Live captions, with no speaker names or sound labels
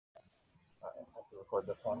to record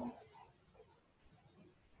this one.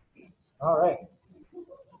 All right.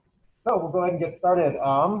 So we'll go ahead and get started.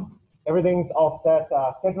 Everything's all set.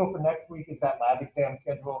 Schedule for next week is that lab exam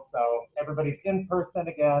schedule. So everybody's in person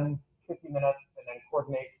again, 50 minutes, and then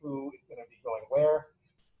coordinate who is going to be going where.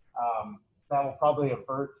 That will probably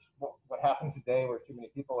avert what happened today where too many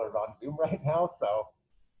people are on Zoom right now. So,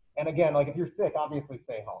 and again, like if you're sick, obviously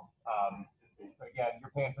stay home. So again,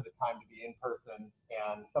 you're paying for the time to be in person,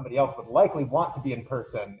 and somebody else would likely want to be in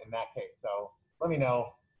person in that case. So let me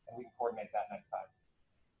know, and we can coordinate that next time.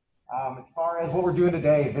 As far as what we're doing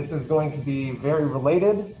today, this is going to be very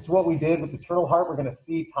related to what we did with the turtle heart. We're going to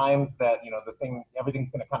see times that,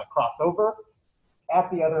 everything's going to kind of cross over. At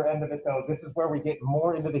the other end of it, though, this is where we get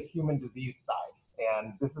more into the human disease side.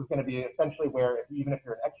 And this is going to be essentially where, even if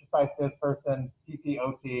you're an exercise phys person, PT,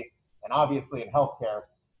 OT, and obviously in healthcare,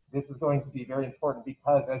 this is going to be very important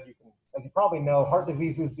because, as you probably know, heart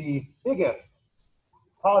disease is the biggest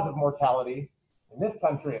cause of mortality in this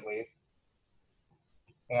country, at least.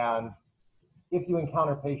 And if you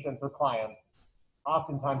encounter patients or clients,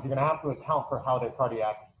 oftentimes you're going to have to account for how their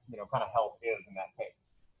cardiac, kind of health is in that case.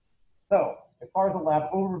 So, as far as the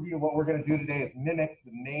lab overview, what we're going to do today is mimic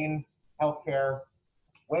the main healthcare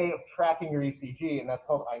way of tracking your ECG, and that's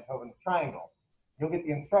called Einthoven's triangle. You'll get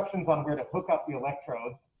the instructions on where to hook up the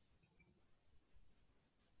electrodes.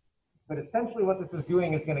 But essentially what this is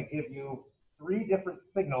doing is going to give you 3 different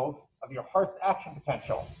signals of your heart's action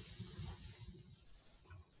potential.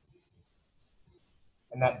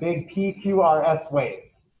 And that big PQRS wave,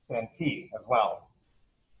 and T as well.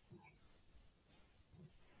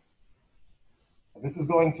 And this is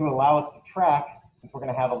going to allow us to track, since we're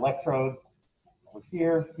going to have electrodes over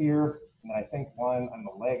here, here, and I think one on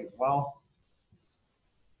the leg as well.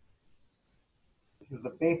 This is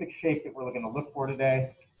the basic shape that we're going to look for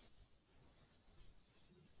today.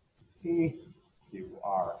 P, Q,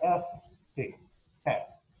 R, S, T. Okay.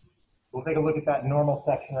 We'll take a look at that normal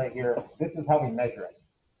section right here. This is how we measure it.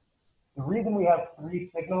 The reason we have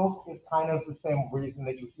 3 signals is kind of the same reason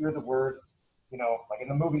that you hear the word, like in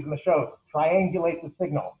the movies and the shows, triangulate the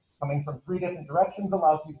signal. Coming from 3 different directions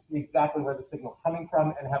allows you to see exactly where the signal is coming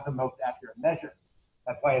from and have the most accurate measure.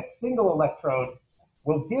 That's why a single electrode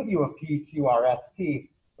will give you a P, Q, R, S, T,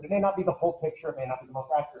 but it may not be the whole picture, it may not be the most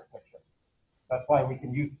accurate picture. That's why we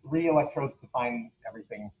can use 3 electrodes to find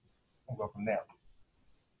everything and go from there.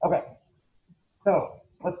 Okay, so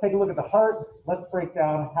let's take a look at the heart. Let's break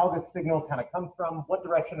down how this signal kind of comes from, what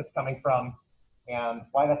direction it's coming from, and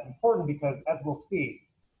why that's important, because as we'll see,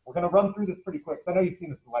 we're going to run through this pretty quick. I know you've seen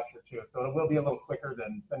this in lecture too, so it will be a little quicker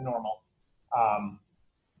than normal.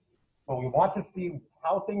 But we want to see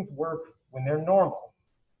how things work when they're normal,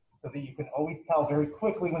 so that you can always tell very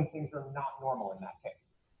quickly when things are not normal in that case.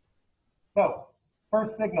 So,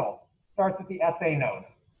 first signal starts at the SA node.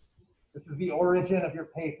 This is the origin of your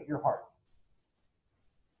pace of your heart.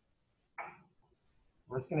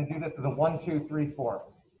 We're just going to do this as a 1, 2, 3, 4.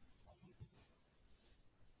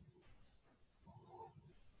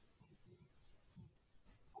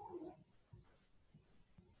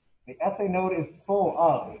 The SA node is full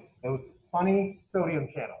of those funny sodium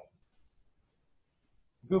channels.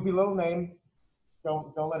 Goofy little name.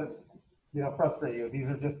 Don't let it frustrate you. These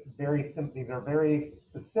are just very simple. These are very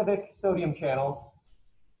specific sodium channels.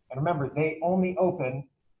 And remember, they only open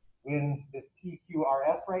when this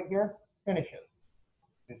PQRS right here finishes.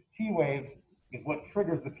 This T wave is what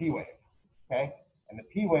triggers the P wave, okay? And the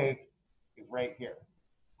P wave is right here.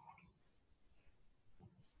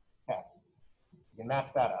 Okay, you can match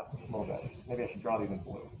that up a little bit. Maybe I should draw these in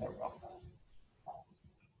blue. There we go.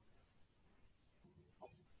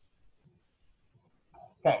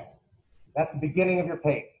 Okay, that's the beginning of your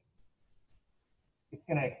pace. It's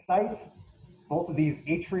going to excite both of these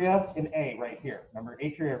atria in A right here. Remember,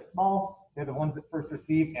 atria are small. They're the ones that first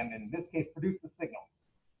receive, and in this case, produce the signal.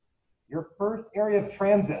 Your first area of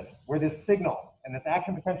transit where this signal and this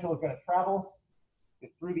action potential is going to travel is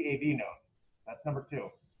through the AV node. That's number 2.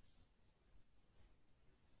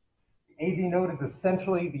 The AV node is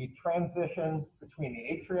essentially the transition between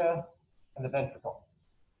the atria and the ventricle.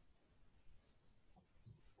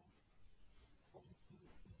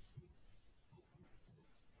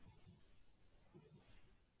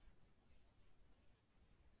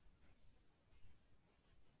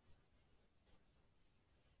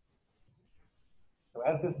 So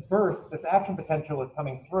as this burst, this action potential is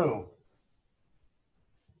coming through,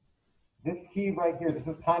 this key right here, this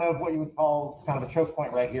is kind of what you would call kind of a choke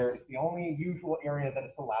point right here. It's the only usual area that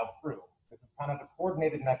it's allowed through. This is kind of a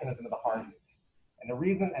coordinated mechanism of the heart. And the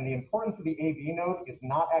reason and the importance of the AV node is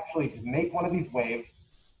not actually to make one of these waves.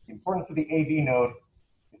 The importance of the AV node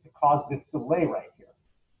is to cause this delay right here.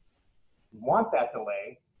 You want that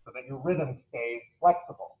delay so that your rhythm stays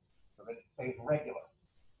flexible, so that it stays regular.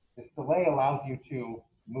 This delay allows you to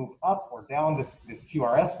move up or down this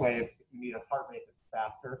QRS wave if you need a heart rate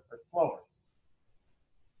that's faster or slower.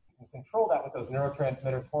 You can control that with those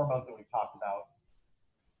neurotransmitters, hormones that we talked about.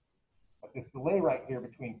 But this delay right here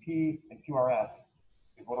between P and QRS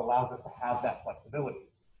is what allows us to have that flexibility.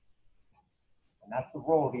 And that's the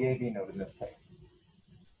role of the AV node in this case.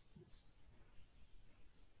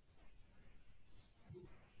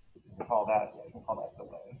 You can call that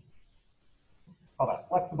delay. Call that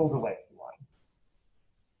flexible delay if you want.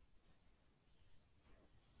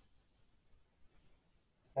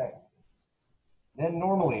 Okay. Then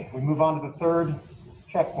normally we move on to the third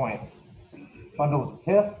checkpoint. Bundle of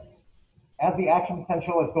TIF. As the action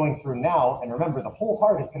potential is going through now, and remember the whole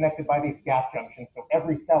heart is connected by these gap junctions, so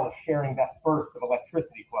every cell is sharing that burst of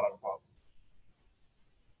electricity, quote unquote.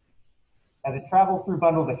 As it travels through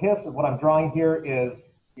bundle to HIF, what I'm drawing here is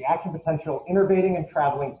the action potential innervating and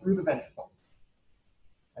traveling through the ventricle.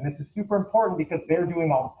 And this is super important because they're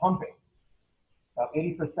doing all the pumping, about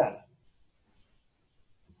 80%.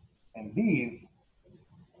 And these,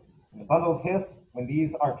 in the bundle of HIF, when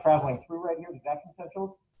these are traveling through right here, these action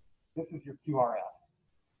potentials, this is your QRS.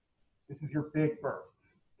 This is your big burst.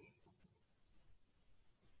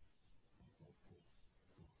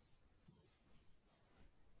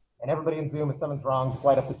 And everybody in Zoom, if something's wrong, just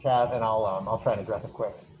light up the chat and I'll try and address it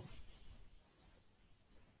quick.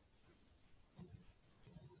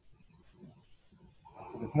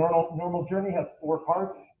 So this normal journey has 4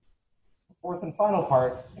 parts. The fourth and final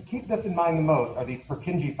part, and keep this in mind the most, are these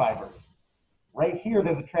Purkinje fibers. Right here,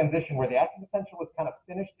 there's a transition where the action potential is kind of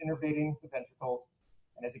finished innervating the ventricles.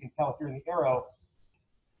 And as you can tell here in the arrow,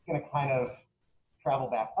 it's going to kind of travel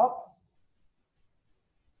back up.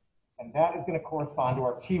 And that is going to correspond to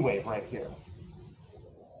our T wave right here.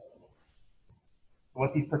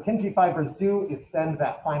 What these Purkinje fibers do is send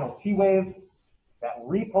that final T wave, that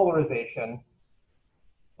repolarization,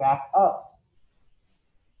 back up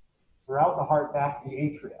throughout the heart, back to the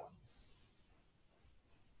atria.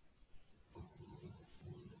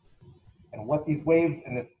 And what these waves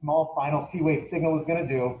and this small final T wave signal is going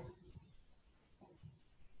to do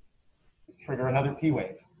is trigger another T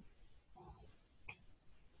wave.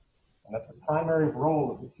 And that's the primary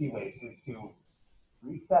role of the T wave, is to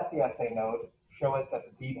reset the SA node, show it that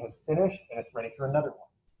the beat has finished and it's ready for another one.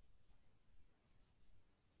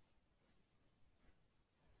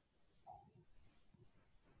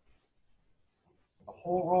 The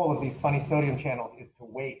whole role of these funny sodium channels is to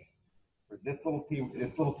wait for this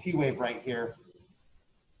little T wave right here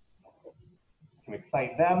to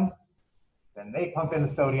excite them. Then they pump in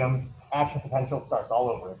the sodium, action potential starts all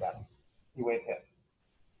over again. T wave hits.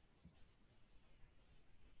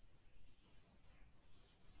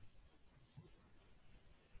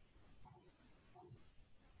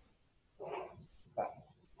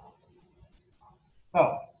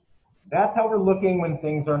 So that's how we're looking when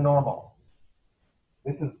things are normal.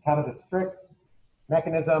 This is kind of the strict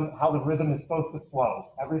mechanism, how the rhythm is supposed to flow.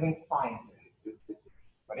 Everything's fine.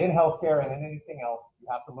 But in healthcare and in anything else, you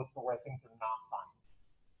have to look for where things are not fine.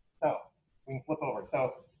 So we can flip over.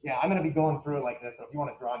 So yeah, I'm going to be going through it like this. So if you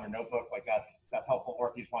want to draw in your notebook, like that's helpful. Or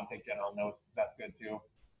if you just want to take general notes, that's good too.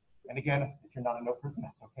 And again, if you're not a note person,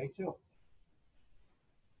 that's okay too.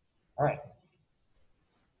 All right.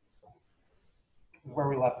 This is where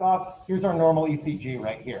we left off. Here's our normal ECG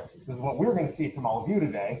right here. This is what we're going to see from all of you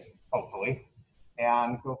today, hopefully,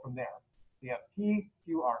 and go from there. So you have P,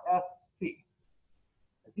 Q, R, S, C.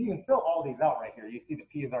 If you can fill all these out right here, you see the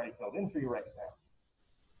P is already filled in for you right there.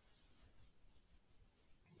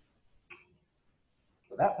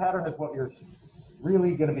 So that pattern is what you're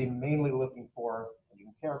really going to be mainly looking for. And you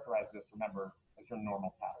can characterize this, remember, as your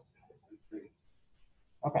normal pattern.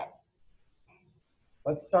 Okay.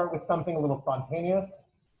 Let's start with something a little spontaneous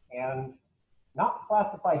and not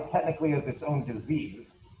classified technically as its own disease.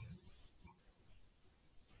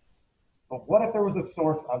 But what if there was a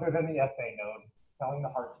source other than the SA node telling the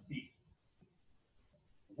heart to beat?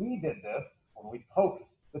 We did this when we poked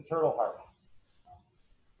the turtle heart.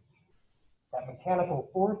 That mechanical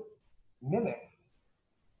force mimics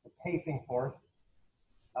the pacing force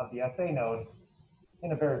of the SA node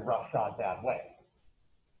in a very roughshod bad way.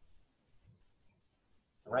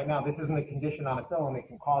 Right now, this isn't a condition on its own. It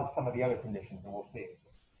can cause some of the other conditions, and we'll see.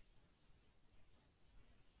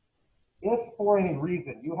 If for any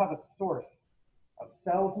reason you have a source of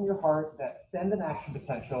cells in your heart that send an action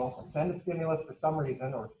potential or send a stimulus for some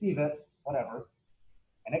reason or receive it, whatever,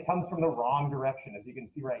 and it comes from the wrong direction, as you can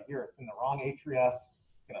see right here, it's in the wrong atria,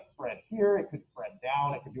 going to spread here, it could spread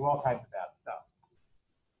down, it could do all kinds of bad stuff.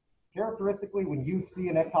 Characteristically, when you see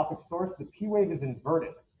an ectopic source, the P wave is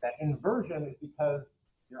inverted. That inversion is because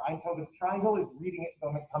your Einthoven's triangle is reading it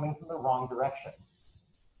coming from the wrong direction.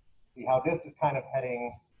 See how this is kind of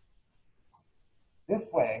heading this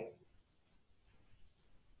way.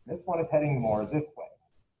 This one is heading more this way.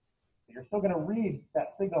 So you're still going to read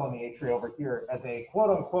that signal in the atria over here as a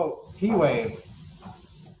quote-unquote P wave,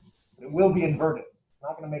 but it will be inverted. It's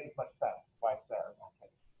not going to make as much sense. Why it's there.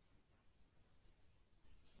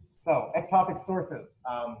 So, ectopic sources.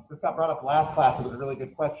 This got brought up last class. It was a really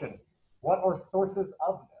good question. What are sources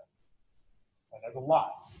of this? And there's a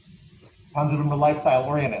lot. Tons of them are lifestyle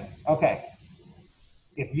oriented. Okay.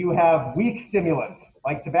 If you have weak stimulants,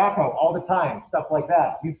 like tobacco all the time, stuff like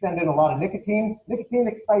that, you send in a lot of nicotine, nicotine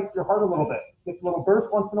excites your heart a little bit. Gets a little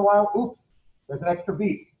burst once in a while, oops, there's an extra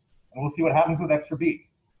beat. And we'll see what happens with extra beat.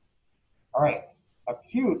 All right,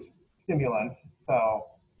 acute stimulants, so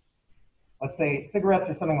let's say cigarettes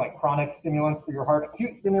are something like chronic stimulants for your heart.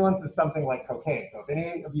 Acute stimulants is something like cocaine. So if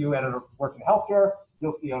any of you work in healthcare,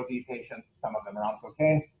 you'll see OD patients, some of them are on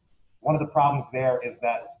cocaine. One of the problems there is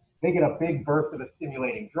that they get a big burst of a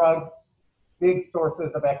stimulating drug. Big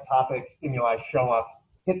sources of ectopic stimuli show up,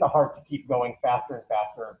 hit the heart to keep going faster and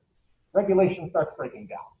faster. Regulation starts breaking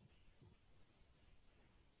down.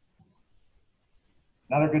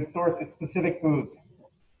 Another good source is specific foods.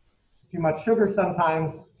 Too much sugar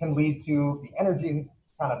sometimes can lead to the energy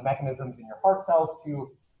kind of mechanisms in your heart cells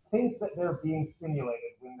to think that they're being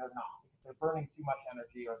stimulated when they're not. They're burning too much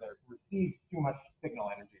energy or they're receiving too much signal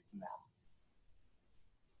energy from that.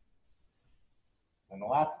 And the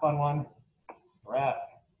last fun one, stress.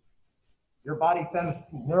 Your body sends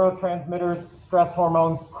neurotransmitters, stress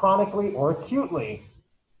hormones, chronically or acutely,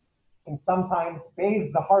 can sometimes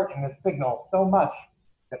bathe the heart in this signal so much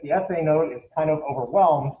that the SA node is kind of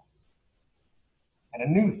overwhelmed and a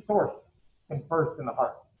new source can burst in the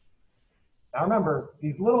heart. Now remember,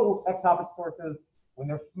 these little ectopic sources, when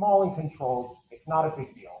they're small and controlled, it's not a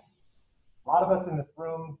big deal. A lot of us in this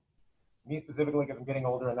room, me specifically because I'm getting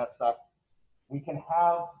older and that sucks, we can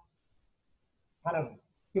have kind of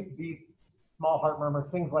skip beats, small heart murmurs,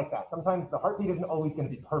 things like that. Sometimes the heartbeat isn't always going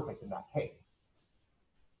to be perfect in that case.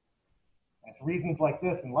 And it's reasons like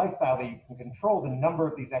this in lifestyle that you can control the number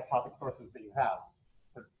of these ectopic sources that you have.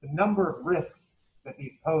 The number of risks that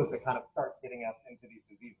these pose that kind of start getting us into these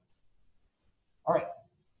diseases. All right,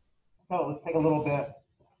 so let's take a little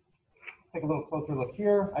closer look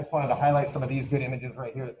here. I just wanted to highlight some of these good images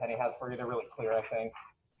right here that Penny has for you. They're really clear, I think.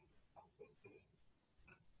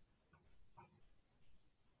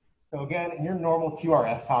 So again, in your normal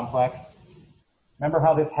QRS complex, remember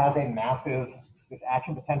how this has a massive, this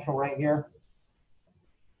action potential right here?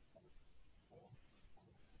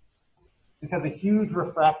 This has a huge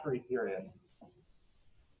refractory period.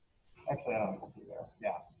 Actually, I don't know there.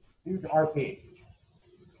 Yeah, huge RP.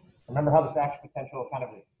 Remember how this action potential is kind of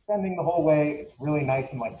extending the whole way. It's really nice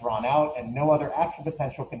and like drawn out, and no other action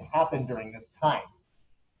potential can happen during this time.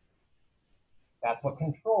 That's what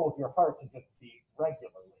controls your heart to just beat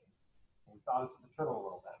regularly. And we saw this in the turtle a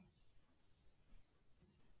little bit.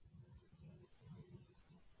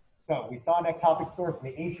 So we saw an ectopic source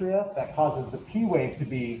in the atria that causes the P wave to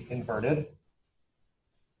be inverted.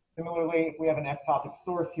 Similarly, if we have an ectopic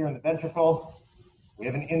source here in the ventricle, we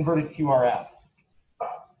have an inverted QRS.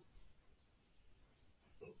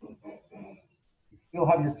 You still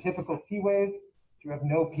have your typical P wave, but you have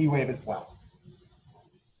no P wave as well.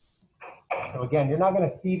 So again, you're not going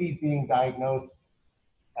to see these being diagnosed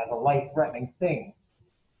as a life-threatening thing,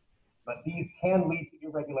 but these can lead to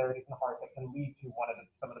irregularities in the heart that can lead to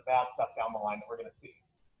some of the bad stuff down the line that we're going to see.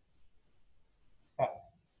 Okay.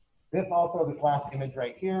 This last image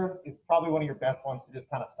right here is probably one of your best ones to just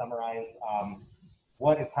kind of summarize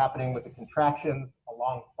what is happening with the contractions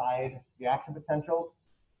alongside the action potentials.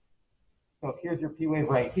 So if here's your P wave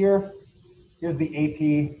right here, here's the AP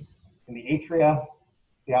in the atria.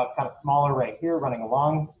 See how it's kind of smaller right here running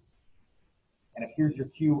along. And if here's your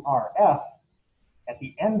QRS, at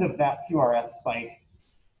the end of that QRS spike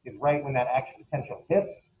is right when that action potential hits.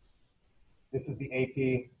 This is the AP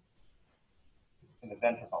in the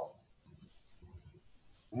ventricle.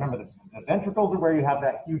 Remember, the ventricles are where you have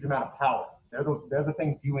that huge amount of power. They're the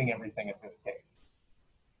things doing everything in this case.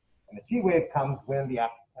 And the T wave comes when the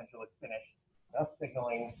action potential is finished, thus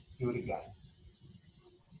signaling do it again.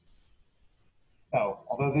 So,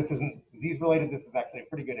 although this isn't disease related, this is actually a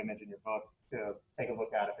pretty good image in your book to take a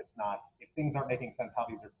look at if it's not, if things aren't making sense how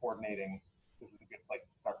these are coordinating, this is a good place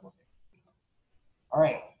to start looking. All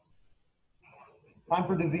right, time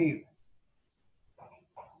for disease.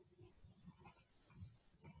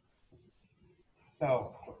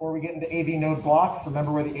 So before we get into AV node blocks,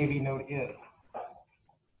 remember where the AV node is.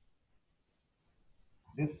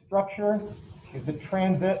 This structure is the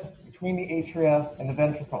transit between the atria and the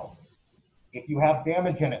ventricle. If you have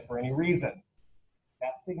damage in it for any reason,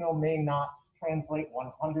 that signal may not translate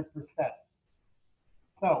 100%.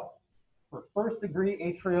 So for first degree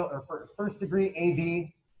atrial or for first degree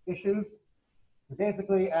AV issues, you're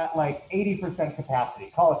basically at like 80%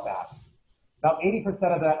 capacity, call it that. About 80%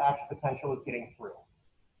 of that actual potential is getting through.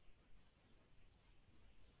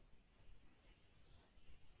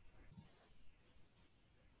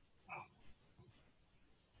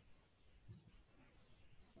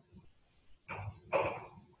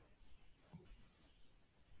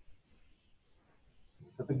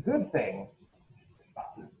 But the good thing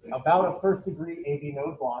about a first degree AV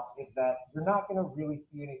node block is that you're not going to really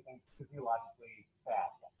see anything physiologically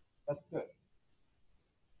bad. That's good.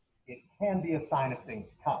 It can be a sign of things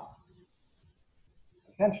to come.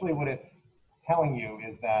 Essentially what it's telling you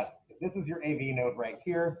is that if this is your AV node right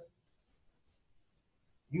here,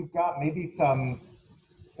 you've got maybe some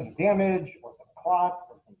damage or some clots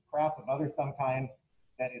or some crap of some kind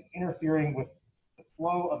that is interfering with the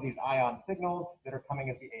flow of these ion signals that are coming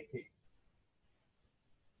as the AP.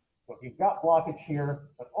 So if you've got blockage here,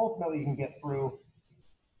 but ultimately you can get through,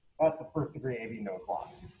 that's the first degree AV node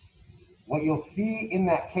block. What you'll see in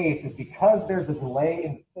that case is because there's a delay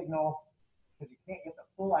in the signal, because you can't get the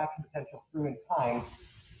full action potential through in time,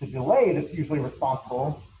 the delay that's usually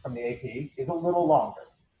responsible from the AP is a little longer.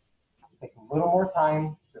 It takes a little more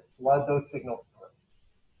time to flood those signals through.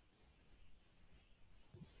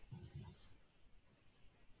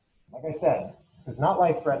 Like I said, it's not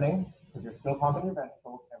life-threatening because you're still pumping your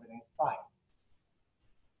ventricles, everything's fine.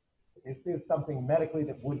 This is something medically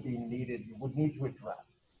that would be needed, you would need to address.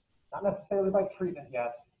 Not necessarily by treatment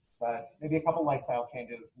yet, but maybe a couple lifestyle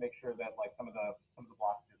changes to make sure that like some of the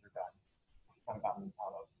blockages are done. Kind of gotten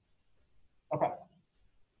out of. Okay.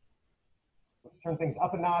 Let's turn things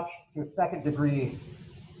up a notch to a second degree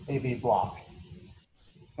AV block.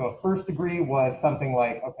 So a first degree was something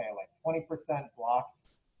like, okay, like 20% block.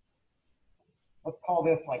 Let's call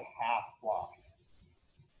this like half block.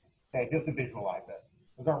 Okay, just to visualize it.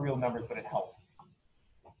 Those aren't real numbers, but it helps.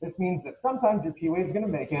 This means that sometimes your P wave is going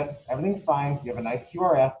to make it, everything's fine, you have a nice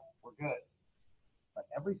QRS, we're good. But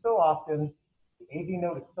every so often, the AV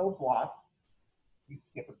node is so blocked, you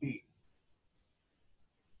skip a beat.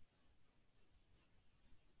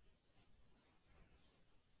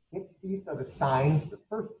 Skipped beats are the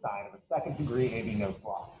first sign of a second degree AV node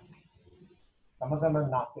block. Some of them are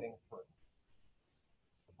not getting through.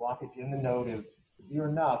 The blockage in the node is severe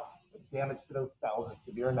enough, the damage to those cells is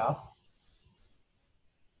severe enough.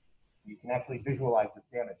 You can actually visualize this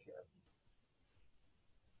damage here.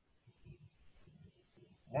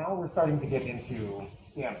 Now we're starting to get into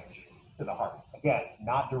damage to the heart. Again,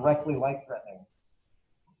 not directly life-threatening,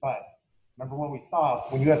 but remember what we saw,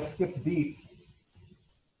 when you have skipped beats,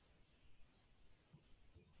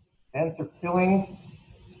 vents are filling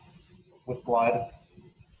with blood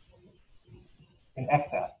in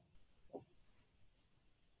excess.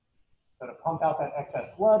 So to pump out that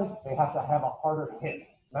excess blood, they have to have a harder hit.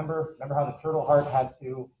 Remember how the turtle heart had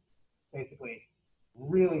to basically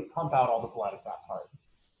really pump out all the blood at that part.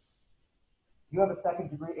 You have a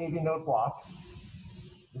second degree AV node block,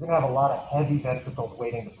 you're going to have a lot of heavy ventricles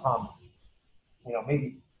waiting to pump,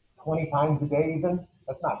 maybe 20 times a day even.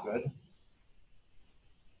 That's not good.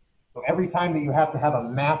 So every time that you have to have a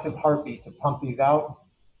massive heartbeat to pump these out,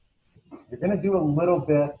 you're going to do a little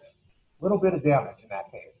bit of damage in that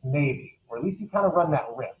case, maybe, or at least you kind of run that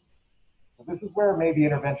risk. So this is where maybe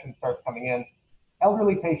intervention starts coming in.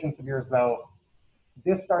 Elderly patients of yours, though,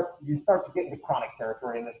 you start to get into chronic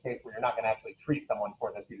territory in this case where you're not going to actually treat someone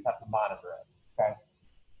for this, you just have to monitor it, okay?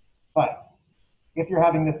 But if you're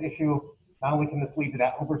having this issue, not only can this lead to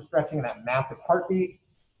that overstretching and that massive heartbeat,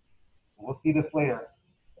 we'll see this later.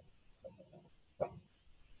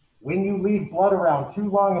 When you leave blood around too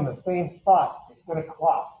long in the same spot, it's going to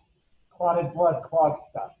clot. Clotted blood clogs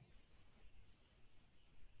stuff.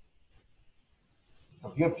 So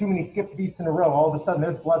if you have too many skipped beats in a row, all of a sudden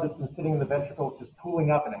there's blood that's been sitting in the ventricles just pooling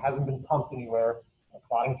up and it hasn't been pumped anywhere. And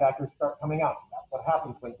clotting factors start coming out. That's what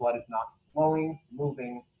happens when blood is not flowing,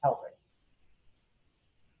 moving, helping.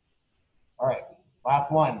 All right,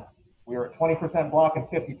 last one. We are at 20% block and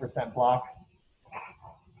 50% block.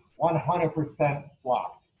 100%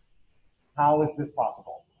 block. How is this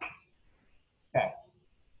possible? Okay.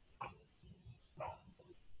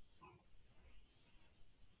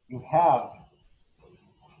 You have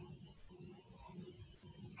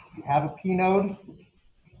a P node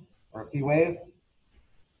or a P wave.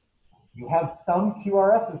 You have some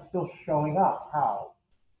QRSs still showing up. How?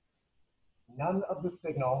 None of the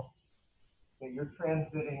signal that you're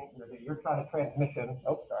transmitting, or that you're trying to transmission,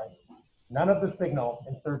 none of the signal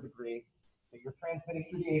in third degree that you're transmitting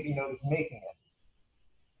through the AV node is making it.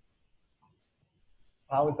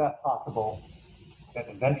 How is that possible that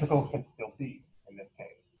the ventricles can still beat in this case?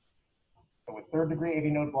 So with third degree AV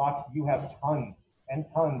node blocks, you have tons and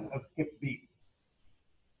tons of skipped beats.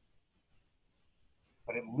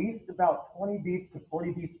 But at least about 20 beats to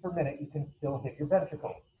 40 beats per minute, you can still hit your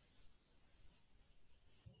ventricles.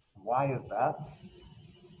 Why is that?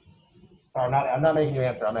 Sorry, I'm not making you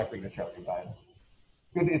answer. I'm actually going to show you guys.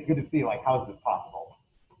 It's good to see, like, how is this possible?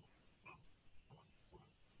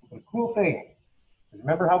 The cool thing is,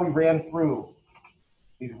 remember how we ran through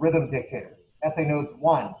these rhythm dictators? SA nodes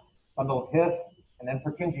 1, bundle of His, and then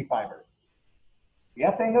Purkinje fibers. The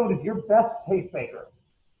SA node is your best pacemaker,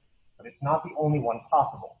 but it's not the only one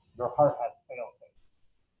possible. Your heart has fail-safe.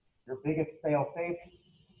 Your biggest fail-safe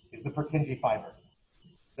is the Purkinje fibers.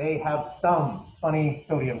 They have some funny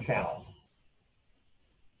sodium channels.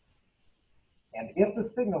 And if the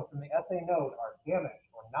signals from the SA node are damaged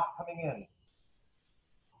or not coming in,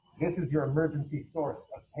 this is your emergency source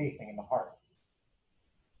of pacing in the heart.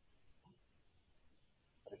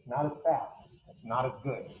 But it's not as fast. It's not as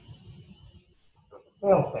good. So it's a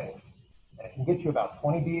fail-safe. And it can get you about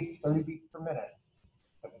 20 beats, 30 beats per minute.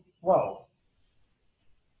 But it's slow.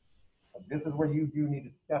 But this is where you do need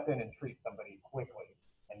to step in and treat somebody quickly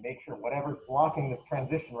and make sure whatever's blocking this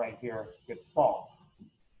transition right here gets solved. And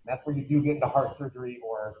that's where you do get into heart surgery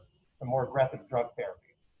or some more aggressive drug therapy.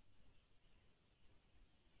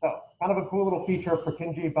 So, kind of a cool little feature of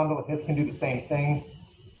Purkinje. Bundle of His can do the same thing.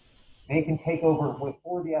 They can take over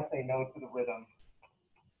for the SA node for the rhythm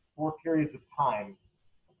for periods of time.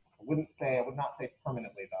 I would not say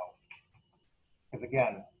permanently though. Because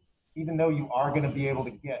again, even though you are going to be able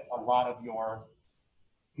to get a lot of your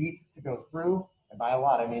beats to go through, and by a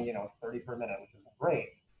lot, I mean, 30 per minute, which is great.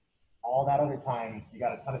 All that other time, you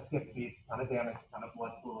got a ton of skipped beats, a ton of damage, a ton of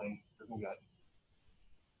blood pooling. Isn't good.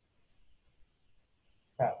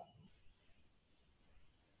 Okay.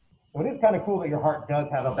 So it is kind of cool that your heart does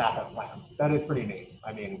have a backup plan. That is pretty neat.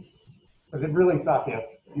 I mean, because it really sucks if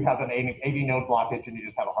you have an AV node blockage and you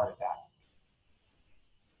just have a heart attack.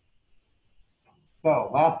 So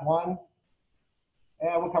last one.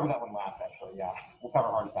 Yeah, we'll cover that one last, actually. Yeah, we'll cover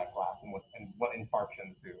heart attack last and what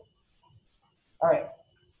infarctions do. All right,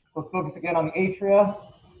 so let's focus again on the atria.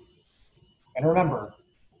 And remember,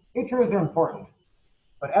 atrias are important.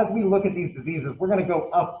 But as we look at these diseases, we're going to go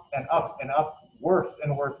up and up and up, worse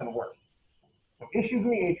and worse and worse. So issues in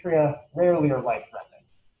the atria rarely are life-threatening.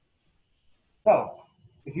 So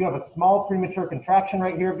if you have a small premature contraction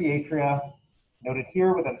right here of the atria, noted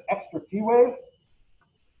here with an extra T wave,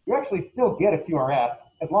 you actually still get a QRS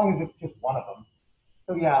as long as it's just one of them.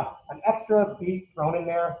 So yeah, an extra beat thrown in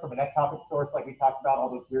there from an ectopic source, like we talked about, all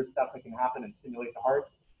those weird stuff that can happen and stimulate the heart.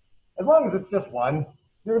 As long as it's just one,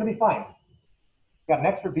 you're going to be fine. Got an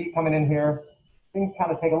extra beat coming in here. Things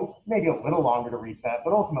kind of take maybe a little longer to reset,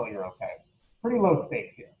 but ultimately you're okay. Pretty low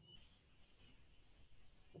stakes here.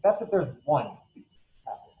 But that's if there's one beat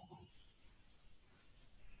happening.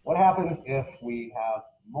 What happens if we have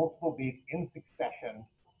multiple beats in succession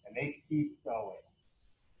and they keep going?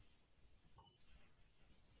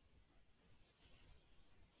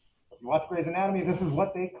 If you watch Grey's Anatomy, this is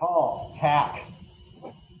what they call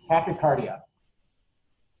tachycardia.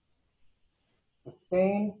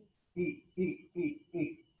 Sustained beat, beat, beat,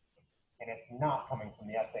 beat. And it's not coming from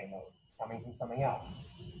the SA node, it's coming from something else.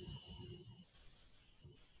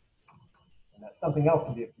 And that something else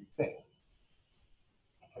can be a few things.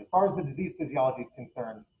 As far as the disease physiology is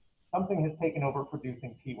concerned, something has taken over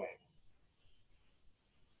producing T waves.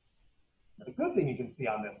 Now, the good thing you can see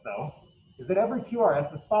on this, though, is that every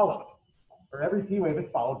QRS is followed, or every T wave is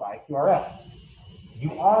followed by a QRS.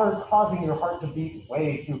 You are causing your heart to beat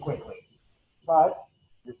way too quickly, but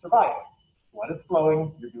you're surviving. Blood is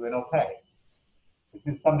flowing, you're doing okay.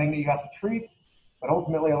 This is something that you have to treat, but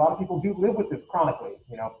ultimately a lot of people do live with this chronically.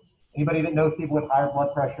 Anybody that knows people with higher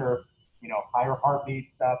blood pressure, higher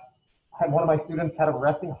heartbeat stuff. One of my students had a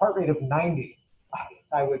resting heart rate of 90.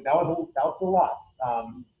 That was a lot.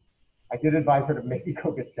 I did advise her to maybe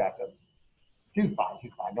go get checked. She's fine,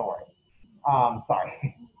 don't worry.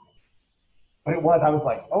 Sorry. But I was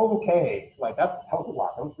like, oh, okay, that was a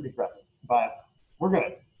lot. That was pretty aggressive, but we're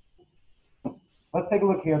good. Let's take a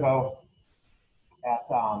look here though at,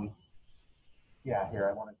 here,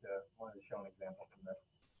 I wanted to show an example from this.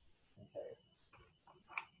 Okay.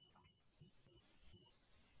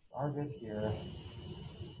 Target here.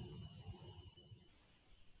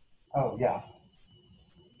 Oh, yeah.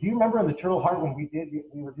 Do you remember in the turtle heart when we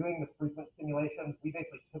were doing the frequent stimulations, we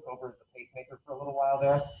basically took over as the pacemaker for a little while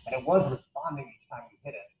there, and it was responding each time we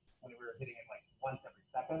hit it, when we were hitting it like once every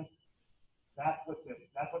second. That's what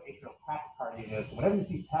atrial tachycardia is. Whenever you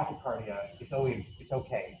see tachycardia, it's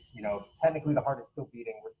okay. You know, technically the heart is still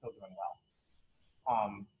beating, we're still doing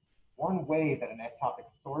well. One way that an ectopic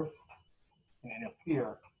source can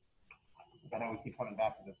interfere, I know we keep coming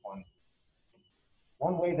back to this one.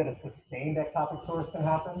 One way that a sustained ectopic source can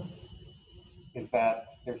happen is that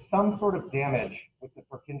there's some sort of damage with the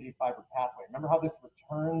Purkinje fiber pathway. Remember how this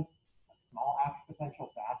returns a small action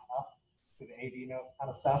potential back up to the AV node kind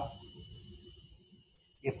of stuff?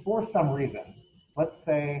 If for some reason, let's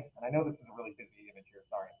say, and I know this is a really busy image here,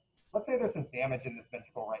 sorry. Let's say there's some damage in this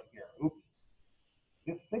ventricle right here. Oops.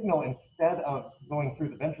 This signal, instead of going through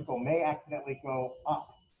the ventricle, may accidentally go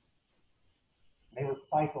up. May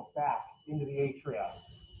recycle back into the atria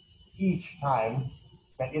each time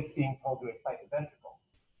that it's being told to excite the ventricle.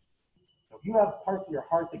 So if you have parts of your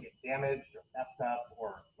heart that get damaged or messed up,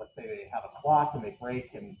 or let's say they have a clot and they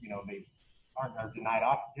break and they are denied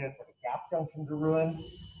oxygen, or the gap junctions are ruined,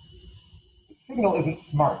 the signal isn't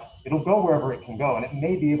smart. It'll go wherever it can go, and it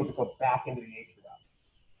may be able to go back into the atria.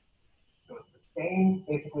 So it's sustained,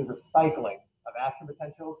 basically recycling of action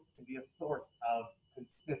potentials can be a source of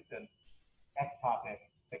consistent ectopic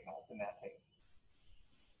signals in that case.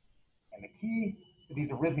 And the key to these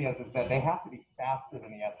arrhythmias is that they have to be faster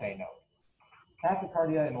than the SA node.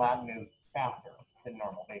 Tachycardia in Latin is faster than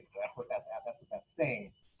normal, basically. That's what that's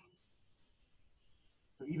saying.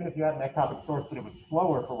 So even if you had an ectopic source that it was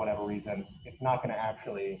slower for whatever reason, it's not going to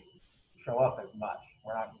actually show up as much.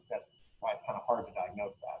 That's why it's kind of hard to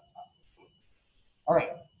diagnose that. All right,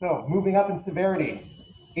 so moving up in severity,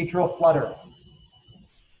 atrial flutter.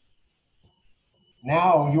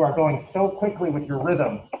 Now you are going so quickly with your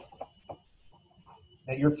rhythm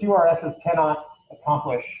that your QRSs cannot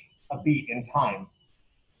accomplish a beat in time.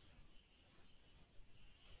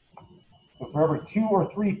 So for every 2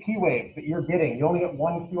 or 3 P waves that you're getting, you only get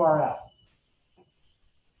 1 QRS.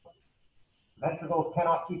 Ventricles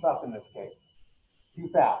cannot keep up in this case. Too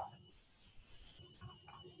fast.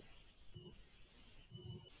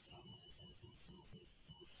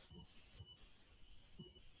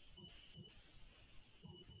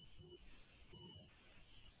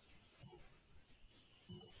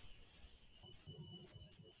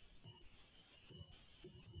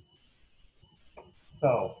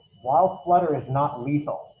 So while flutter is not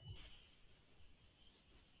lethal,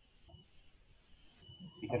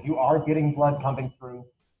 because you are getting blood pumping through,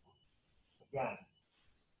 again,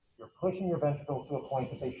 you're pushing your ventricles to a point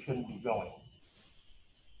that they shouldn't be going.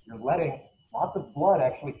 You're letting lots of blood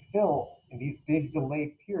actually fill in these big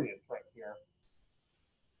delayed periods right here.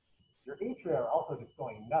 Your atria are also just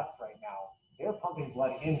going nuts right now. They're pumping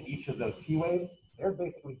blood in each of those P waves. They're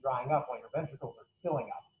basically drying up while your ventricles are filling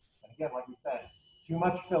up. And again, like we said, too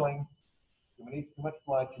much filling, too much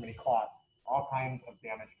blood, too many clots, all kinds of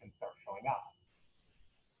damage can start showing up.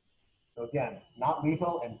 So again, not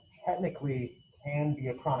lethal and technically can be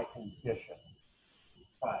a chronic condition,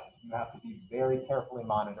 but you have to be very carefully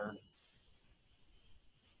monitored,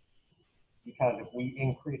 because if we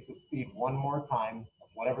increase the speed one more time of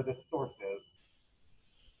whatever this source is,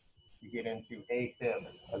 you get into AFib,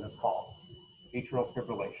 as it's called, atrial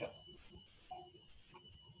fibrillation.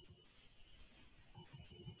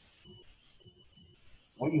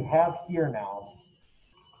 What you have here now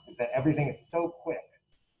is that everything is so quick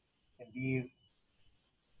in these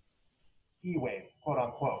P waves, quote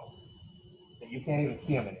unquote, that you can't even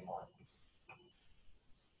see them anymore.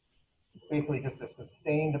 It's basically just a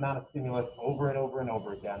sustained amount of stimulus over and over and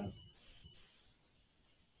over again.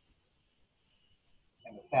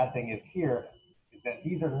 And the sad thing is here is that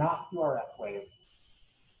these are not QRS waves.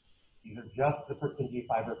 These are just the Purkinje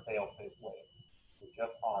fiber fail-safe waves. They're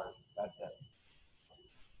just ours. That's it.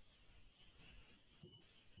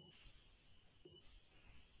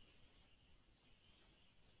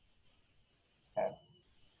 Okay.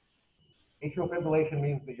 Atrial fibrillation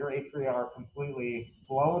means that your atria are completely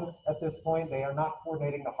blown at this point. They are not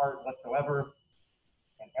coordinating the heart whatsoever,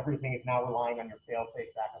 and everything is now relying on your fail-safe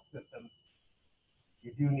backup system.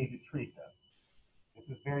 You do need to treat this.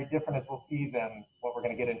 This is very different, as we'll see, than what we're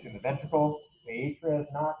going to get into in the ventricle. The atria is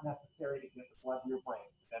not necessary to get the blood to your brain.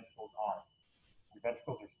 The ventricles are. Your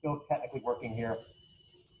ventricles are still technically working here,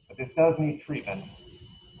 but this does need treatment,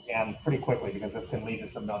 and pretty quickly, because this can lead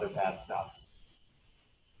to some other bad stuff.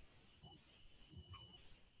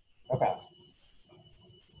 Okay.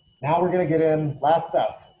 Now we're going to get in, last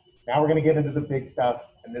step. Now we're going to get into the big stuff,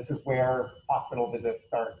 and this is where hospital visits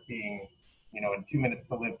start being you know, in 2 minutes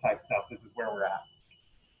to live type stuff, this is where we're at.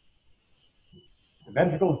 The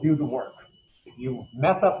ventricles do the work. If you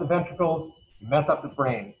mess up the ventricles, you mess up the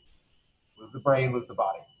brain. Lose the brain, lose the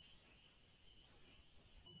body.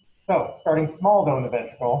 So, starting small though in the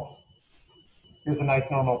ventricle, here's a nice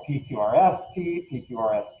normal PQRST,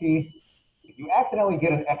 PQRST. If you accidentally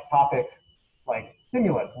get an ectopic like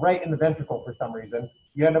stimulus right in the ventricle for some reason,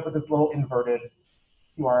 you end up with this little inverted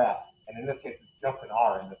QRS. And in this case, it's just an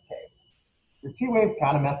R in this case. Your T wave's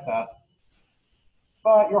kind of messed up,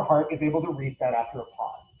 but your heart is able to reset after a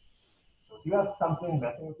pause. So if you have something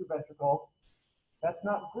messing with your ventricle, that's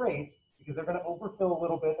not great because they're going to overfill a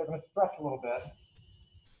little bit, they're going to stretch a little bit.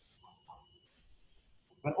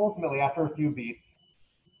 But ultimately, after a few beats,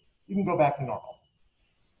 you can go back to normal.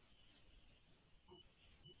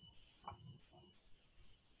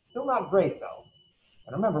 Still not great though.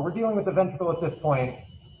 And remember, we're dealing with the ventricle at this point.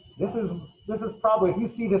 This is probably, if you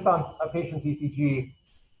see this on a patient's ECG,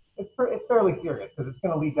 it's fairly serious because it's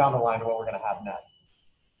going to lead down the line to what we're going to have next.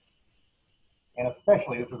 And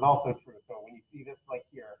especially, this is also true. So when you see this like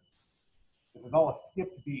here, this is all a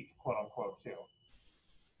skipped beat, quote unquote, too.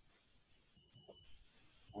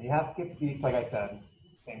 When you have skipped beats, like I said,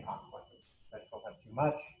 same consequences. Ventricles have too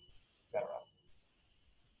much, etc.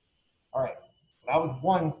 All right, so that was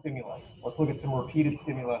one stimulus. Let's look at some repeated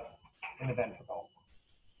stimulus in the ventricle.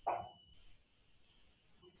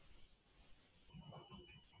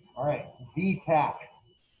 All right, VTAC,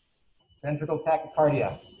 ventricle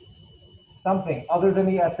tachycardia. Something other than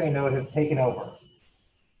the SA node has taken over.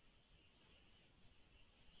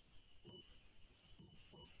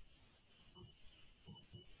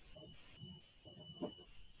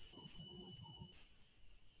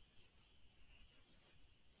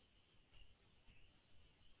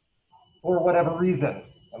 For whatever reason.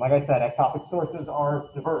 And like I said, ectopic sources are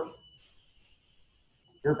diverse.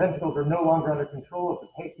 Your ventricles are no longer under control of the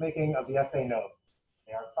pacemaking of the SA node.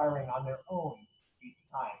 They are firing on their own each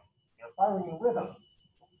time. They are firing in rhythm.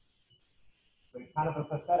 So it's kind of a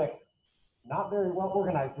pathetic, not very well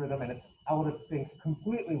organized rhythm, and it's out of sync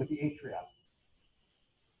completely with the atria.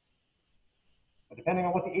 But depending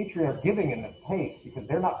on what the atria are giving in this pace, because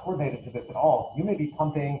they're not coordinated to this at all, you may be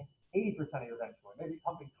pumping 80% of your ventricle, maybe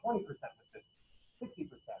pumping 20% with this, 60%,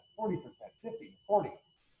 40%, 50, 40.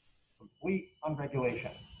 Complete unregulation.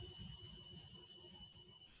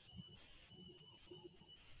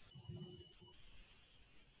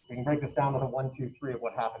 We can break this down with a 1, 2, 3 of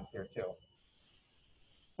what happens here too.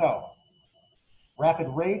 So, rapid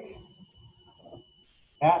rate,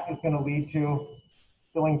 that is going to lead to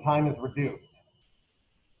filling time is reduced.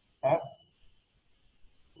 Okay?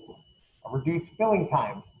 A reduced filling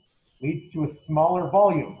time leads to a smaller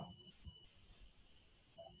volume.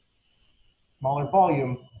 Smaller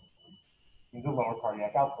volume means a lower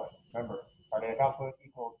cardiac output. Remember, cardiac output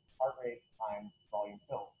equals heart rate times volume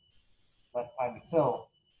filled. Less time to fill,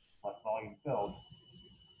 less volume filled,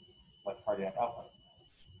 less cardiac output.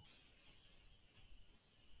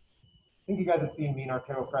 I think you guys have seen mean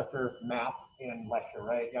arterial pressure math in lecture,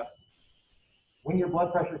 right? Yep. When your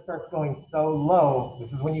blood pressure starts going so low,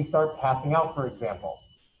 this is when you start passing out, for example.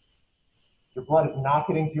 Your blood is not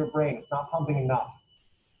getting to your brain. It's not pumping enough.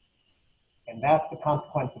 And that's the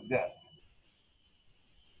consequence of this.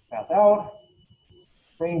 Pass out,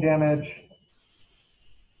 brain damage.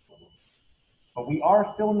 But we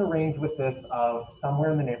are still in the range with this of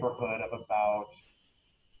somewhere in the neighborhood of about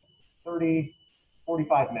 30,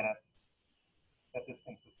 45 minutes that this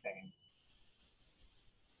can sustain.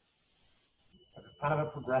 Because it's kind of a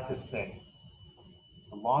progressive thing.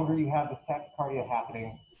 The longer you have this tachycardia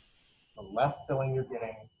happening, the less filling you're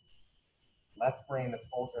getting, less brain that's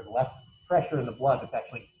altered, less pressure in the blood that's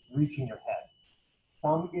actually reaching your head.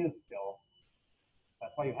 Some is still.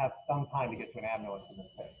 That's why you have some time to get to an ambulance in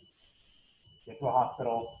this case. Get to a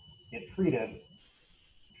hospital, get treated,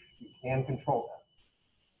 you can control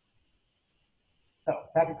that.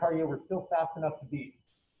 So tachycardia, we're still fast enough to beat.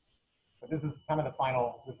 But this is kind of the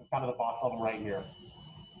final, this is kind of the boss level right here.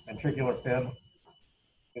 Ventricular fib.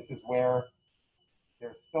 This is where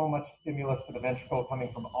there's so much stimulus to the ventricle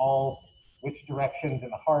coming from all which directions in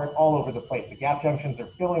the heart, all over the place. The gap junctions are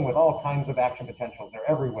filling with all kinds of action potentials. They're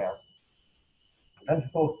everywhere. The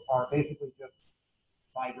ventricles are basically just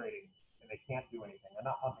vibrating, and they can't do anything. They're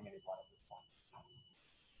not pumping any blood at this point.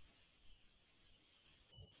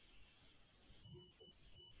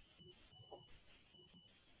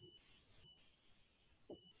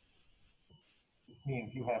 This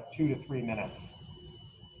means you have 2 to 3 minutes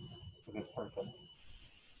for this person.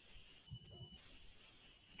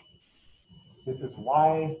 This is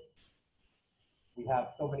why we have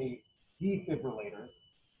so many defibrillators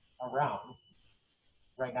around,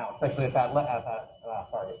 right now, especially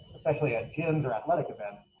especially at gyms or athletic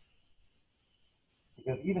events,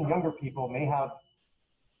 because even younger people may have,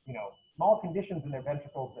 small conditions in their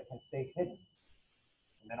ventricles that can stay hidden.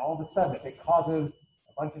 And then all of a sudden, if it causes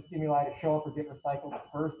a bunch of stimuli to show up or get recycled or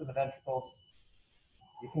burst in the ventricles,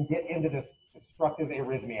 you can get into this destructive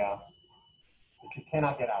arrhythmia that you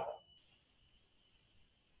cannot get out of.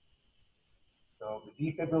 So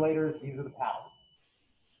the defibrillators, these are the paddles.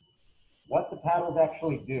 What the paddles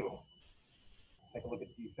actually do, take a look at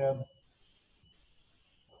defib.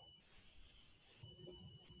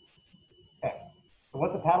 Okay, so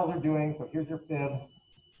what the paddles are doing, so here's your fib,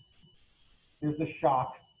 here's the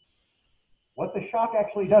shock. What the shock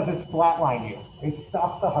actually does is flatline you. It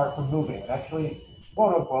stops the heart from moving. It actually,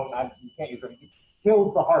 quote unquote, you can't use it, it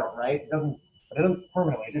kills the heart, right? It doesn't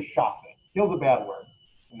permanently, it just shocks it. Kills a bad word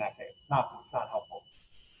in that case. It's not helpful.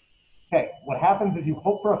 Okay, what happens is you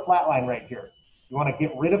hope for a flatline right here. You want to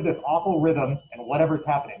get rid of this awful rhythm and whatever's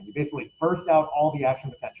happening. You basically burst out all the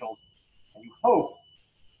action potentials, and you hope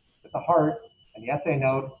that the heart and the SA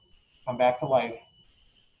node come back to life.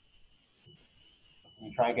 And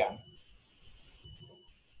you try again.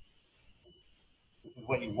 This is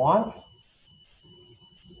what you want,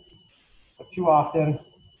 but too often,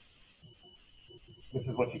 this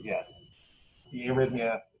is what you get. The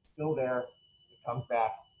arrhythmia is still there, it comes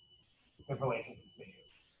back, the fibrillation continues.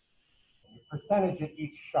 And your percentage at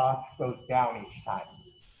each shock goes down each time.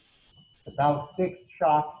 About 6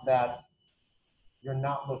 shocks that you're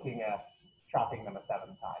not looking at shocking them a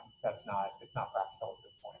 7th time. It's not practical at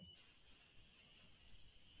this point.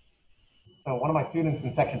 So one of my students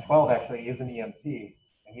in section 12 actually is an EMT,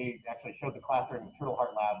 and he actually showed the class during the Turtle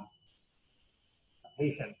Heart Lab a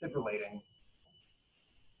patient fibrillating,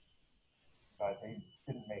 but he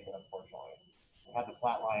didn't make it, unfortunately. He had the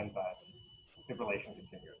flat line, but the fibrillation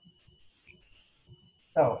continued.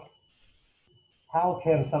 So how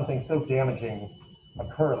can something so damaging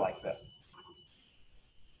occur like this?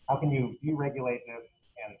 How can you deregulate this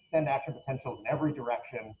and send action potentials in every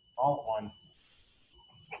direction all at once?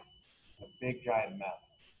 A big giant mess.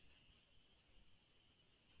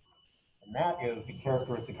 And that is the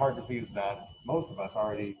characteristic heart disease that most of us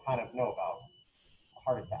already kind of know about, a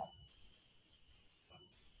heart attack.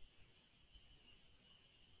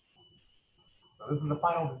 So this is the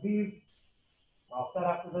final disease. We're all set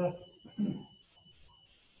after this.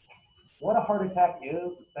 What a heart attack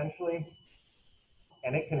is, essentially,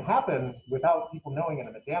 and it can happen without people knowing it,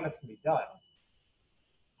 and the damage can be done.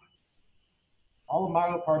 All of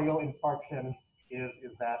myocardial infarction is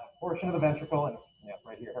that a portion of the ventricle, and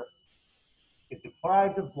right here, is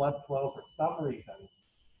deprived of blood flow for some reason,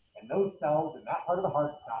 and those cells in that part of the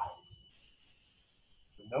heart die.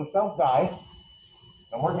 When those cells die,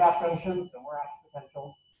 no more gas junctions, no more action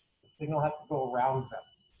potentials. The signal has to go around them.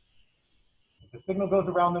 If the signal goes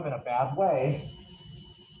around them in a bad way,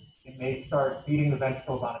 it may start feeding the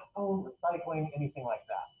ventricles on its own, recycling, anything like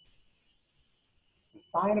that. The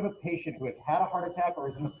sign of a patient who has had a heart attack or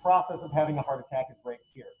is in the process of having a heart attack is right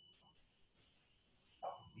here.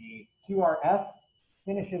 The QRS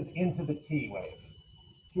finishes into the T wave.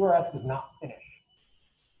 QRS does not finish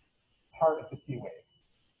part of the T wave.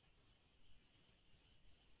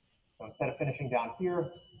 So instead of finishing down here,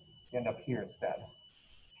 you end up here instead.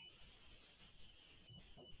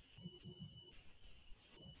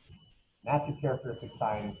 And that's your characteristic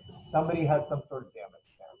sign. Somebody has some sort of damage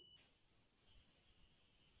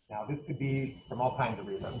there. Now, this could be from all kinds of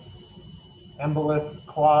reasons. Embolus,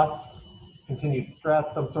 clots, continued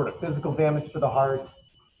stress, some sort of physical damage to the heart,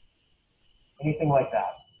 anything like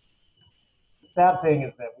that. The sad thing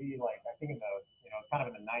is that we, I think in the, kind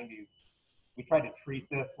of in the 90s, we tried to treat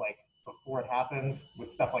this before it happened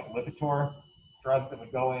with stuff like Lipitor, drugs that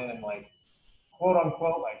would go in and quote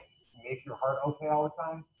unquote, make your heart okay all the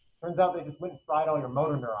time. Turns out they just went and fried all your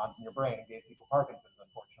motor neurons in your brain and gave people Parkinson's,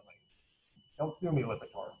 unfortunately. Don't sue me,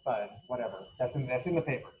 Lipitor, but whatever. That's in the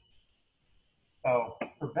papers. So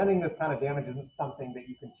preventing this kind of damage isn't something that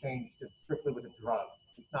you can change just strictly with a drug.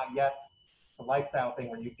 It's not yet a lifestyle thing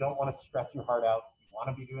where you don't want to stress your heart out. You want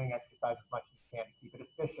to be doing exercise as much as you can to keep it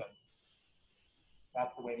efficient.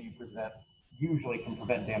 That's the way that you usually can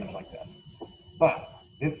prevent damage like this. But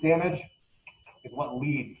this damage is what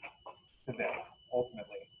leads to this,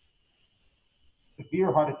 ultimately.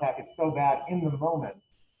 Severe heart attack is so bad in the moment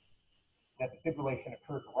that the fibrillation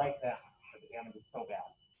occurs right then, that the damage is so bad.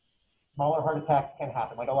 Smaller heart attacks can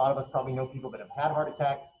happen. A lot of us probably know people that have had heart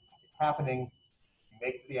attacks. It's happening. You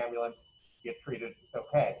make it to the ambulance, get treated, it's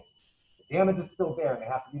okay. The damage is still there, and they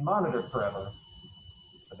have to be monitored forever.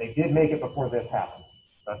 But they did make it before this happened.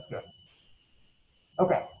 That's good.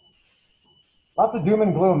 Okay. Lots of doom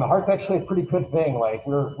and gloom. The heart's actually a pretty good thing. Like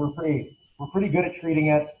we're pretty good at treating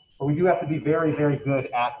it, but we do have to be very, very good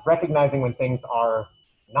at recognizing when things are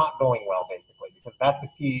not going well, basically, because that's the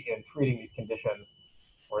key in treating these conditions,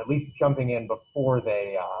 or at least jumping in before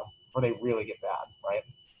they really get bad, right?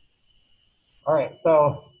 All right,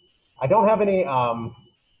 so I don't have any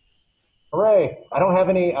hooray! I don't have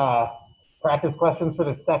any practice questions for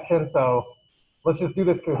this section, so let's just do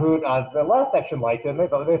this Kahoot. The last section liked it, and they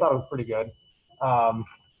thought it was pretty good.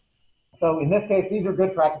 So in this case, these are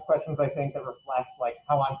good practice questions, I think, that reflect like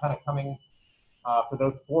how I'm kind of coming for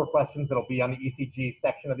those 4 questions that'll be on the ECG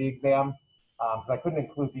section of the exam. Because I couldn't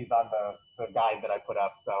include these on the guide that I put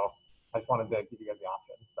up, so I just wanted to give you guys the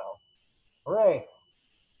option. So, hooray!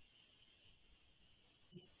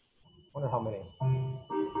 Wonder how many.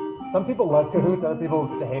 Some people love Kahoots, other people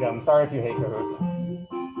hate them. Sorry if you hate Kahoots.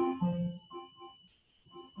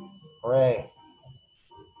 Hooray!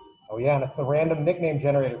 Oh yeah, and it's the random nickname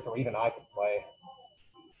generator, so even I can play.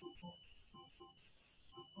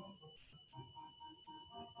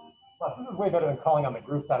 Well, this is way better than calling on the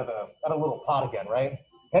groups out of a little pot again, right?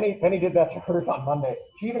 Penny did that to hers on Monday.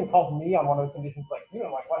 She even called me on one of those conditions, like,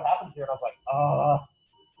 like what happened here? And I was like,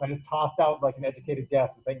 I just tossed out like an educated guess,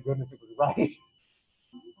 and thank goodness it was right.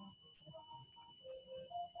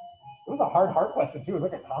 It was a hard heart question too. It was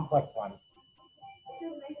like a complex one.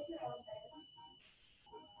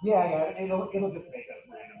 Yeah, it'll just make a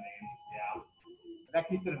random name. Yeah, that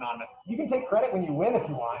keeps it anonymous. You can take credit when you win if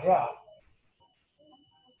you want. Yeah.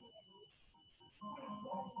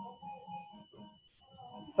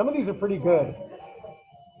 Some of these are pretty good.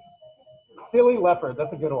 Silly leopard,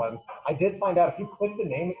 that's a good one. I did find out if you click the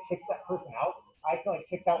name, it kicks that person out. I actually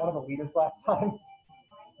kicked out one of the leaders last time.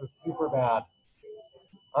 It was super bad.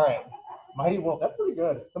 All right, Mighty Wolf, that's pretty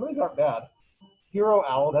good. Some of these aren't bad. Hero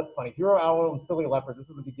Owl, that's funny. Hero Owl and Silly Leopard. This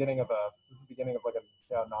is the beginning of like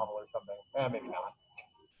a novel or something. Maybe not.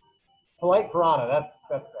 Polite Piranha,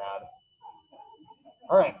 that's bad.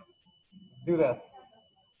 All right, let's do this.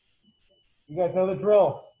 You guys know the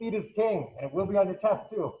drill. Speed is king, and it will be on your test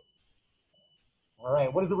too. All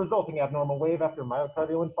right, what is the resulting abnormal wave after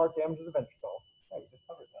myocardial infarct damages the ventricle? Oh, you just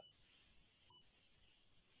covered that.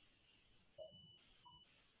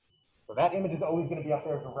 So that image is always going to be up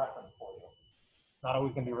there as a reference for you. It's not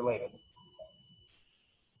always going to be related.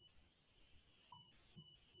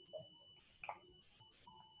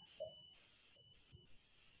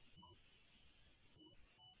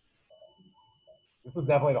 This was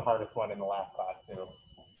definitely the hardest one in the last class too.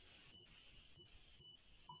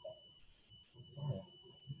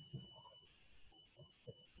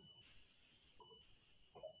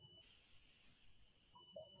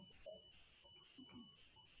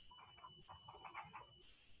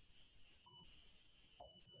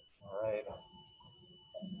 All right.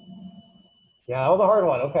 Yeah, that was a hard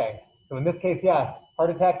one. Okay. So in this case, yeah,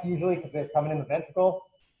 heart attacks usually, because they're coming in the ventricle,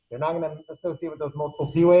 they're not going to associate with those multiple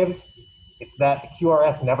P waves. It's that the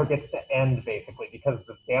QRS never gets to end, basically, because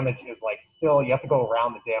the damage is like still, you have to go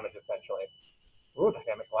around the damage essentially. Ooh,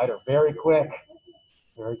 dynamic glider, very quick.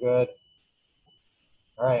 Very good.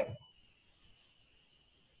 All right.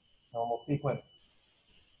 Normal sequence.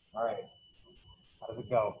 All right. How does it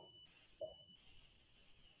go?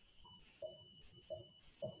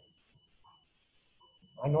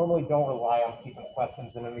 I normally don't rely on sequence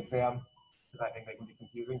questions in an exam because I think they can be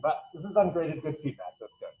confusing, but this is ungraded good feedback, so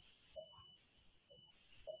it's good.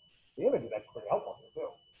 The image is actually pretty helpful here too.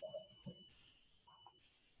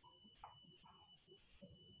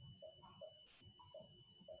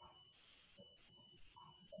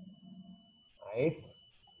 Nice.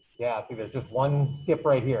 Yeah, see, there's just one skip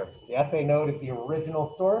right here. The SA node is the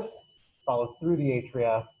original source, follows through the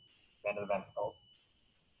atria, then to the ventricles.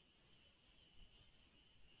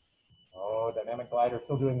 Oh, dynamic glider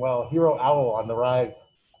still doing well. Hero Owl on the rise.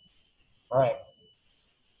 All right.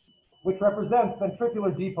 Which represents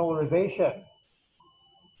ventricular depolarization,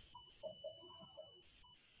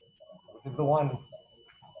 which is the one.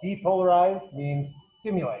 Depolarize means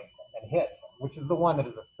stimulate and hit, which is the one that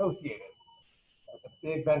is associated with the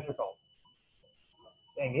big ventricle.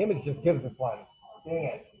 Dang, the image just gives us one. Dang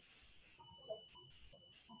it.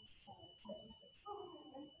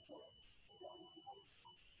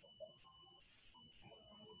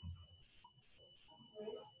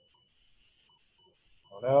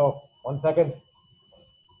 Oh no, 1 second.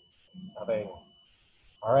 Nothing.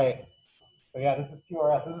 All right. So yeah, this is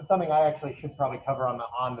QRS. This is something I actually should probably cover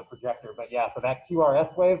on the projector. But yeah, so that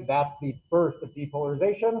QRS wave, that's the burst of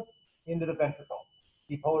depolarization into the ventricle.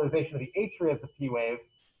 Depolarization of the atria is the P wave,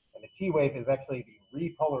 and the T wave is actually the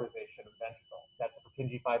repolarization of the ventricle. That's the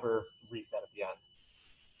Purkinje fiber reset at the end.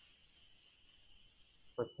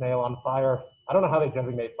 For snail on fire. I don't know how they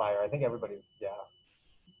designate fire. I think everybody's, yeah.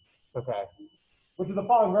 Okay. Which of the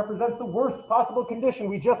following represents the worst possible condition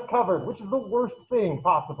we just covered? Which is the worst thing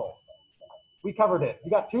possible? We covered it.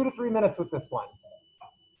 You got 2 to 3 minutes with this one.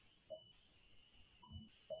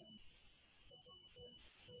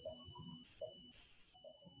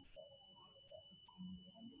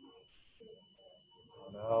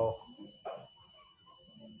 Oh no.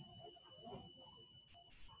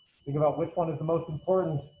 Think about which one is the most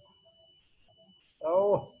important.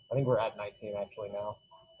 Oh, I think we're at 19 actually now.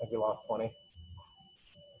 I think we lost 20.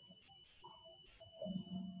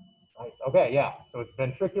 Nice. Okay, yeah. So it's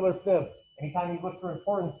ventricular fib. Anytime you look for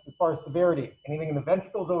importance as far as severity, anything in the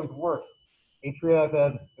ventricle is always worse. Atria,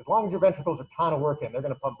 as long as your ventricles are kind of working, they're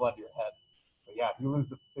going to pump blood to your head. But yeah, if you lose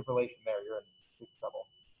the fibrillation there, you're in big trouble.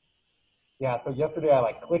 Yeah, so yesterday I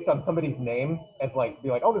like clicked on somebody's name as like, be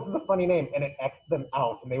like, oh, this is a funny name. And it X'd them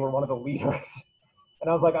out and they were one of the leaders. And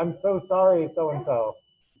I was like, I'm so sorry, so-and-so.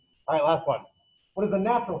 All right, last one. What is the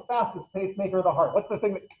natural fastest pacemaker of the heart? What's the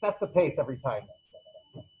thing that sets the pace every time?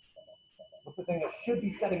 What's the thing that should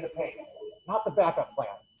be setting the pace? Not the backup plan.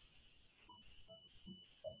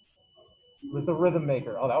 It was the rhythm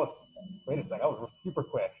maker. Oh, that was, wait a second, that was super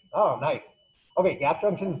quick. Oh, nice. Okay, gap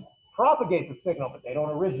junctions propagate the signal, but they don't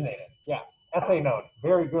originate it. Yes, SA node,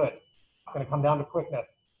 very good. It's gonna come down to quickness.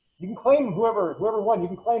 You can claim whoever won, you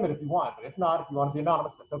can claim it if you want, but if not, if you want to be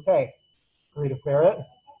anonymous, that's okay. Creative ferret,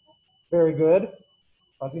 very good.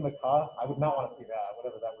 Fuzzy macaw, I would not want to see that,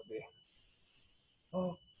 whatever that would be.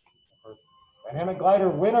 Oh. Dynamic glider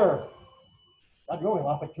winner. God, you only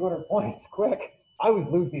lost like 200 points, quick. I always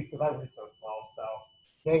lose these because I read so slow, so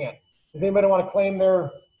dang it. Does anybody want to claim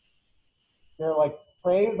their like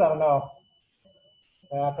praise? I don't know.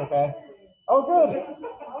 That's okay. Oh, good.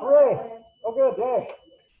 Hooray. Oh, good, yay.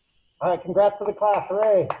 All right, congrats to the class,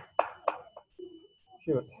 hooray.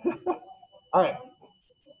 Shoot. All right.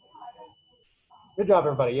 Good job,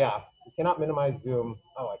 everybody, yeah. You cannot minimize Zoom.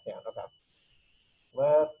 Oh, I can, okay.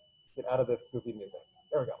 Let's get out of this goofy music.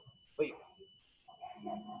 There we go, please.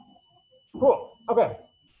 Cool, okay.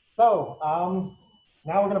 So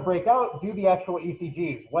now we're gonna break out, do the actual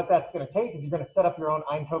ECGs. What that's gonna take is you're gonna set up your own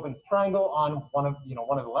Einthoven's triangle on one of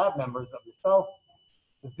the lab members of yourself.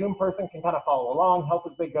 The Zoom person can kind of follow along, help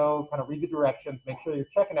as they go, kind of read the directions, make sure you're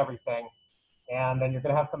checking everything, and then you're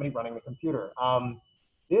gonna have somebody running the computer.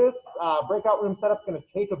 This breakout room setup is gonna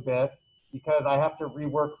take a bit because I have to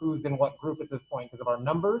rework who's in what group at this point because of our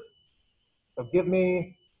numbers. So give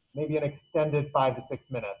me maybe an extended 5 to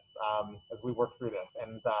 6 minutes as we work through this.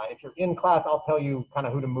 And if you're in class, I'll tell you kind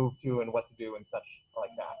of who to move to and what to do and such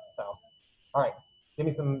like that. So, all right, give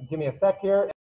me a sec here.